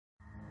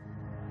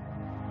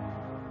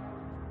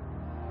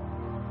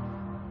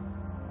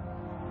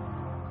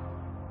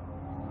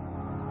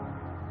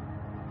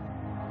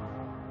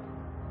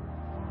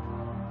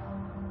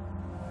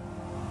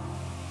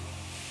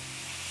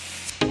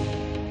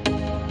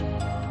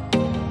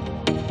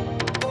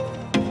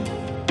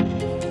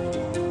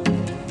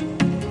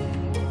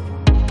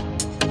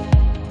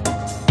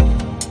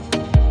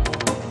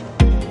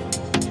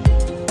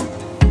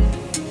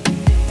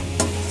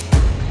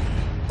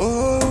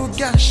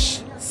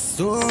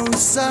so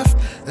soft,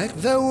 like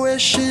the way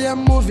she a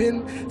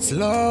moving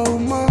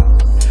slow-mo.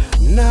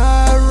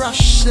 Nah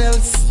rush,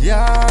 else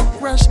ya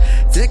crush.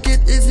 Take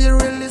it easy,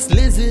 release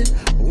lazy.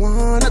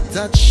 Wanna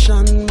touch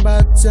on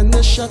button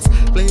the shots,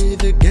 play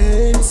the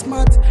game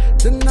smart.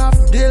 Turn off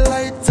the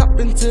light up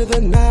into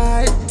the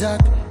night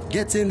dark.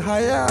 Getting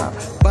higher,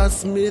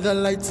 pass me the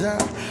lighter.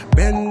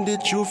 Bend the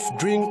truth,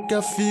 drink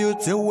a few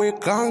till we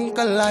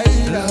conquer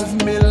light. Love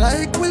me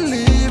like we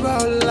live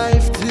our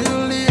life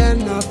till the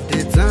end of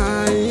the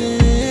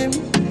time.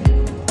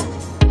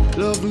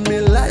 Love me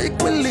like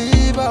we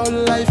live our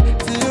life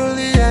till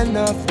the end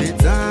of the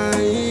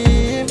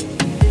time.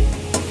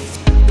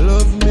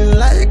 Love me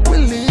like we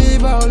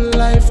live our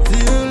life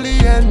till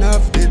the end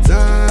of the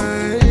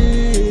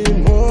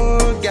time.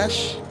 Oh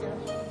gosh.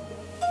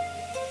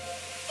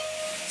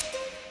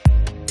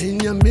 In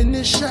your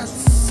mini shots,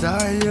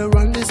 saw you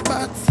on the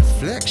spot.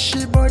 Flex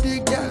she body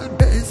girl,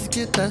 base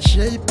get a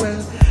shape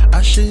well.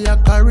 Or she a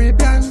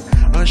Caribbean,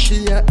 or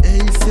she a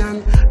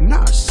Asian.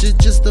 Nah, she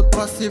just a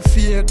pussy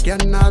fake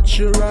and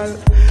natural.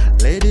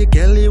 Lady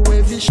Kelly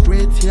wavy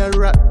straight here,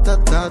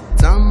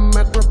 rat-ta-ta-tam.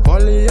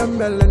 Macropolia,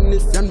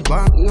 Melanesian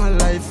bank, my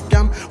life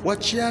cam.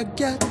 What you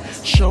get?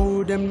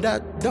 Show them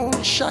that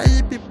don't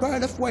shy. Be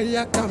proud of where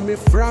you coming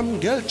from,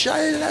 girl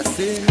child. I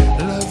say,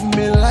 love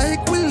me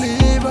like we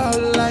live our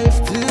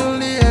life till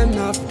the end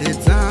of the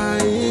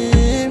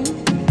time.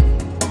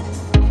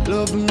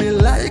 Love me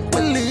like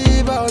we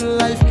live our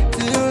life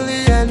till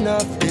the end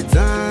of the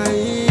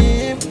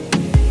time.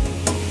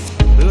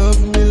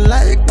 Love me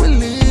like we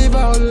live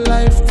our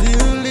life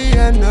till the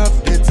end of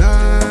the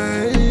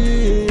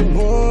time.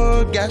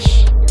 Oh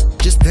gosh.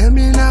 Just tell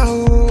me now,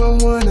 I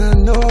wanna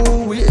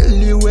know. Will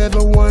you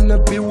ever wanna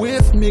be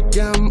with me?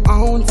 Come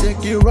on,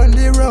 take you on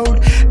the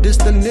road.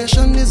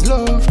 Destination is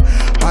love.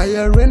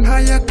 Higher and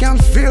higher, can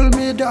feel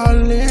me,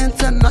 darling.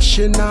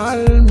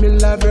 International, me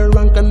love you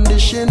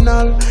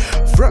unconditional.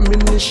 From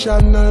initial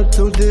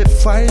to the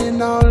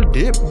final.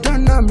 Deep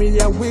down on me,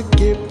 yeah, we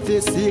keep the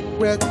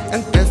secret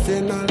and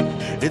personal.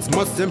 It's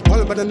more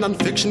simple but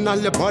non-fictional.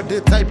 Your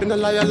body type in a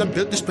liar and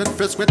build the spread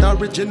fresh with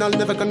original.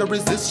 Never gonna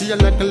resist you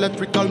like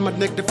electrical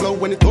magnetic flow.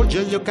 When it told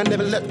you, you can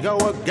never let go.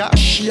 Oh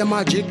gosh, you're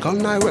magical,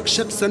 now work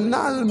ships and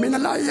all. Me a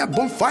liar,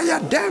 bonfire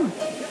them.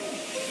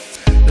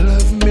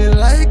 Love me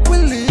like we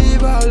live